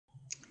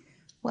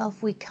Well,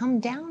 if we come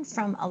down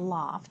from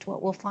aloft,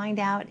 what we'll find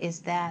out is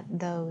that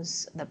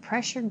the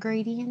pressure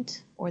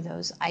gradient or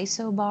those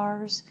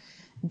isobars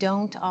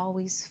don't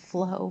always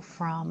flow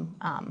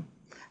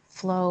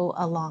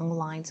along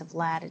lines of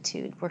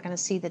latitude. We're going to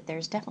see that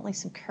there's definitely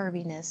some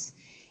curviness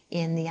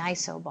in the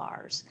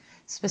isobars.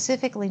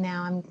 Specifically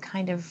now, I'm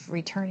kind of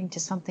returning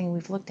to something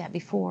we've looked at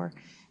before.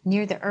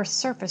 Near the Earth's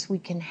surface, we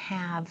can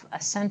have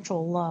a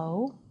central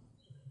low,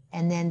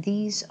 and then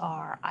these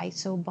are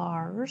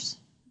isobars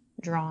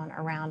drawn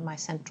around my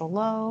central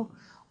low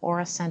or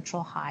a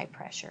central high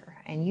pressure.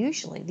 And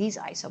usually these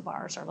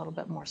isobars are a little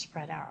bit more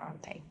spread out,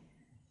 aren't they?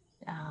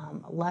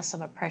 Less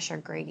of a pressure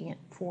gradient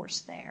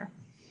force there.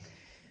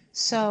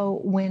 So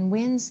when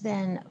winds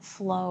then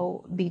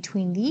flow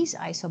between these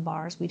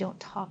isobars, we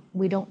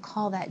don't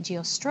call that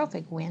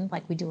geostrophic wind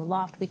like we do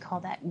aloft. We call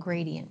that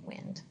gradient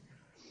wind.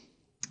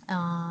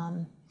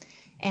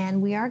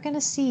 And we are going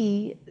to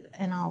see,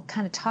 and I'll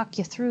kind of talk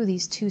you through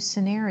these two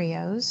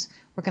scenarios.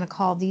 We're going to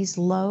call these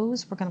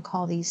lows. We're going to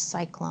call these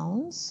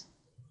cyclones.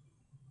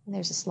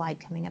 There's a slide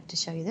coming up to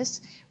show you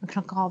this. We're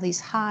going to call these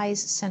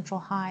highs, central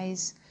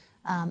highs,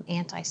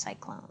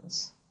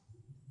 anticyclones.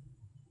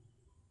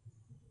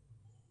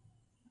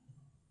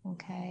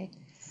 Okay,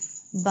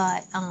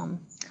 but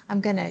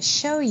I'm going to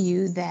show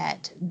you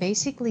that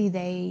basically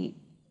they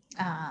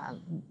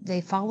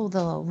follow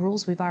the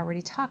rules we've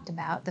already talked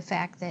about. The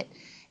fact that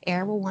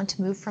air will want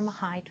to move from a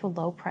high to a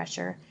low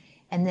pressure,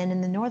 and then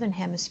in the northern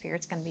hemisphere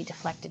it's going to be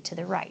deflected to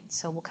the right.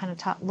 So we'll kind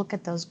of look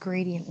at those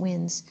gradient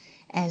winds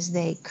as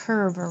they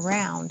curve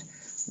around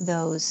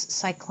those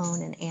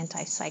cyclone and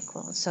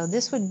anticyclone. So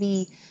this would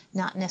be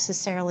not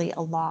necessarily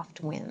aloft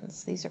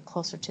winds. These are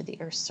closer to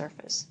the Earth's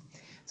surface.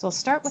 So we'll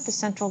start with the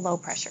central low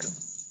pressure.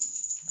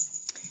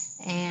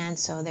 And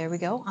so there we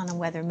go. On a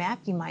weather map,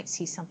 you might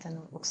see something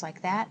that looks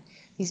like that.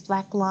 These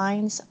black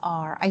lines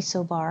are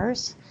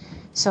isobars.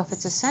 So if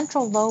it's a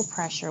central low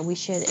pressure, we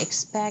should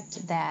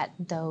expect that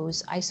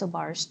those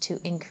isobars to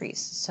increase.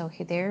 So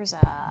there's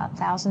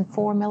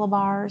 1,004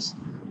 millibars,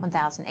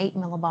 1,008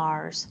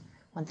 millibars,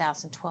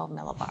 1,012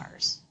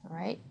 millibars, all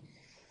right?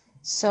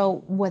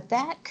 So what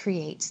that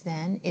creates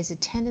then is a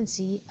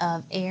tendency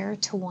of air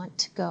to want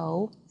to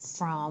go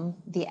from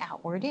the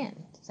outward in.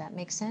 Does that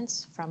make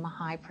sense? From a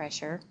high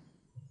pressure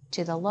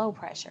to the low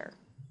pressure.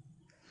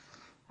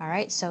 All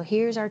right, so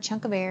here's our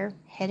chunk of air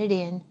headed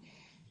in.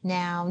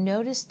 Now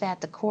notice that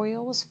the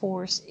Coriolis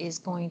force is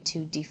going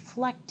to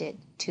deflect it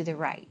to the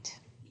right.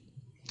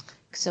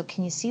 So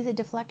can you see the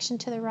deflection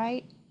to the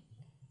right?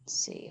 Let's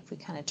see if we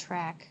kind of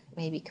track,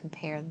 maybe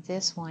compare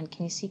this one.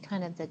 Can you see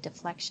kind of the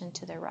deflection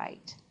to the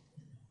right?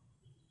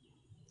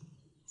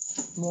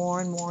 More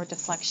and more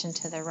deflection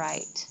to the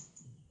right.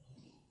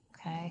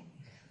 Okay,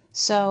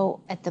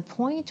 so at the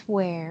point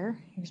where,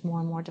 here's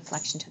more and more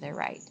deflection to the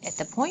right. At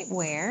the point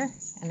where,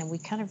 and then we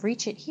kind of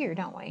reach it here,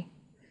 don't we?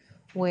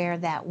 Where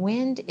that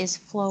wind is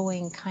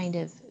flowing kind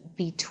of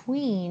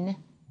between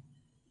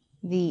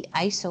the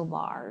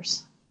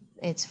isobars.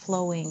 It's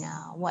flowing,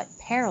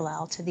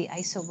 parallel to the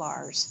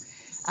isobars.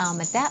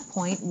 At that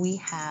point, we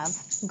have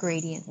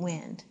gradient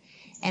wind.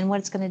 And what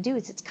it's going to do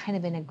is it's kind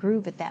of in a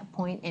groove at that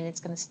point, and it's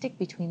going to stick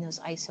between those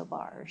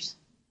isobars.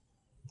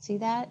 See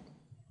that?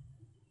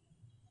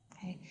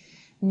 Okay.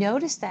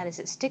 Notice that as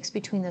it sticks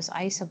between those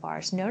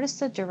isobars, notice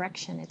the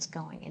direction it's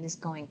going. It is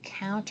going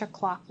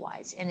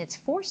counterclockwise, and it's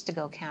forced to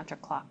go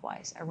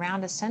counterclockwise.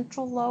 Around a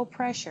central low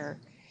pressure,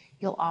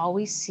 you'll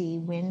always see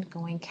wind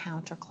going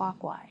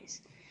counterclockwise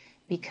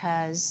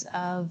because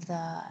of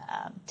the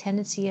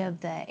tendency of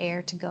the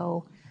air to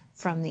go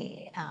from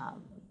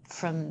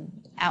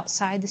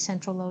outside the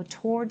central low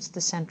towards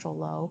the central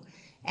low,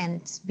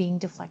 and it's being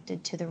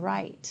deflected to the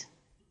right.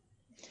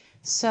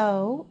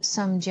 So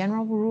some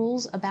general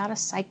rules about a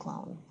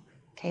cyclone.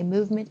 Okay,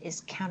 movement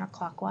is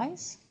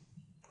counterclockwise.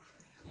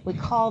 We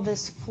call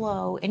this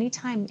flow,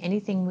 anytime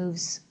anything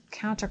moves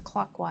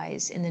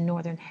counterclockwise in the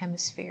northern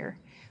hemisphere,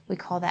 we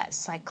call that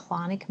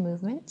cyclonic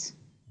movement.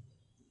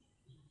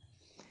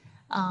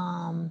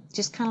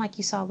 Just kind of like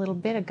you saw a little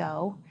bit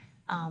ago,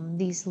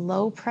 these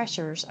low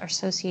pressures are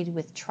associated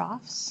with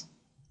troughs.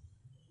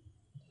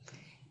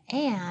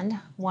 And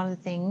one of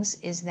the things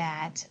is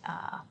that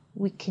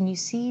can you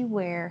see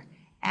where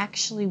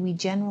actually we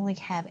generally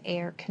have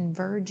air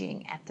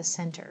converging at the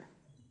center?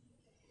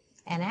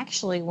 And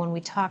actually when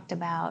we talked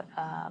about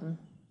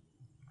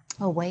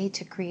a way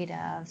to create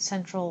a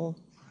central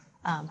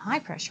high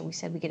pressure, we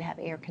said we could have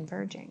air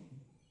converging.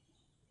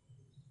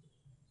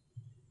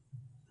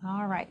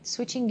 All right,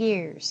 switching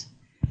gears.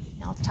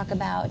 Now let's talk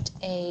about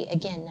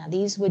again, now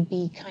these would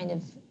be kind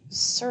of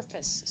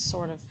surface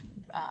sort of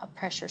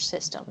pressure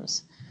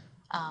systems,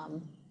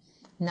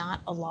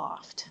 not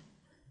aloft.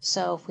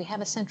 So if we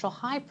have a central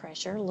high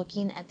pressure,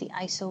 looking at the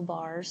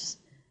isobars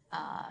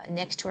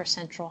next to our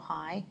central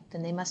high,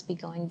 then they must be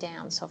going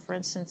down. So for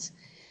instance,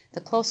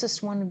 the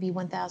closest one would be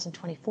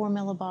 1,024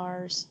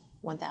 millibars,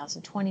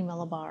 1,020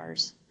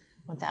 millibars,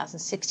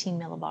 1,016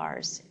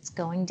 millibars. It's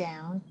going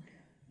down.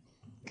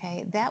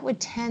 Okay, that would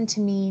tend to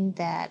mean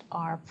that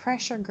our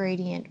pressure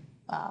gradient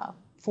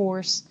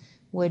force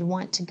would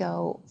want to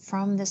go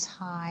from this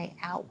high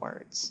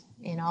outwards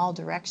in all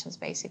directions,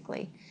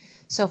 basically.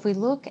 So if we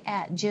look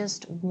at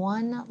just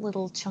one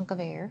little chunk of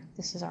air,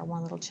 this is our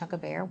one little chunk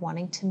of air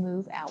wanting to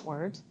move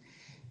outward,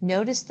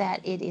 notice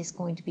that it is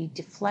going to be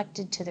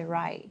deflected to the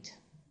right.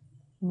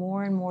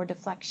 More and more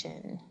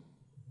deflection.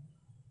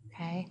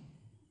 Okay?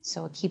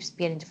 So it keeps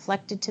getting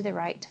deflected to the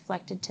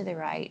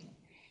right,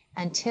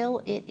 until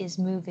it is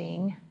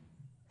moving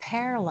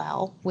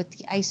parallel with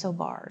the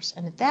isobars.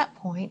 And at that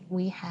point,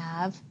 we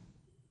have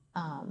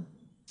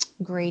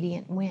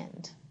gradient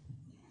wind.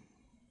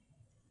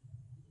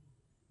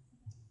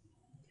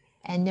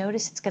 And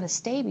notice it's going to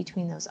stay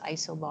between those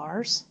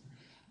isobars.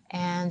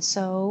 And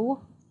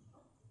so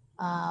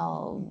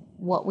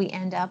what we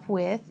end up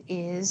with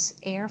is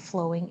air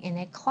flowing in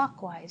a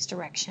clockwise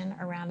direction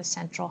around a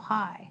central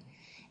high.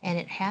 And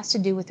it has to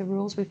do with the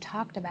rules we've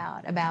talked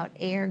about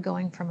air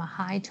going from a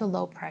high to a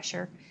low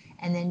pressure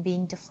and then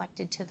being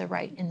deflected to the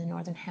right in the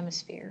northern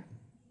hemisphere.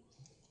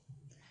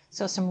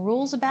 So some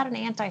rules about an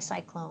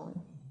anticyclone.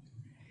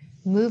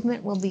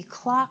 Movement will be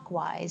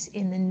clockwise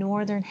in the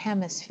northern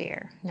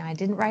hemisphere. Now, I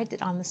didn't write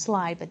it on the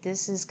slide, but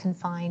this is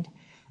confined.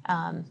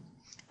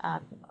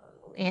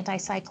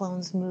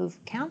 Anticyclones move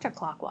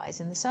counterclockwise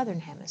in the southern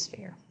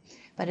hemisphere.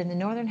 But in the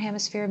northern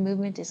hemisphere,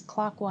 movement is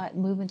clockwise.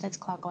 Movement that's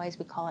clockwise,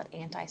 we call it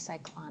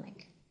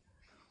anticyclonic.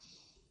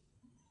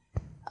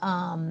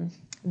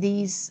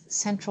 These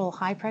central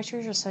high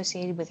pressures are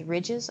associated with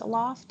ridges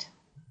aloft.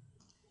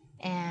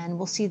 And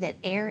we'll see that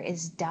air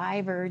is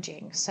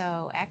diverging.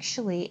 So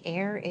actually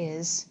air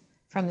is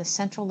from the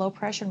central low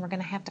pressure, and we're going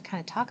to have to kind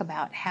of talk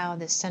about how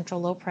this central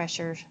low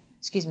pressure,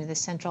 the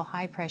central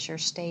high pressure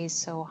stays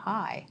so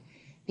high,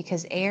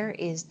 because air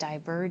is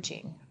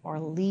diverging or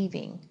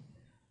leaving,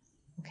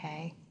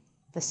 okay,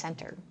 the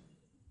center.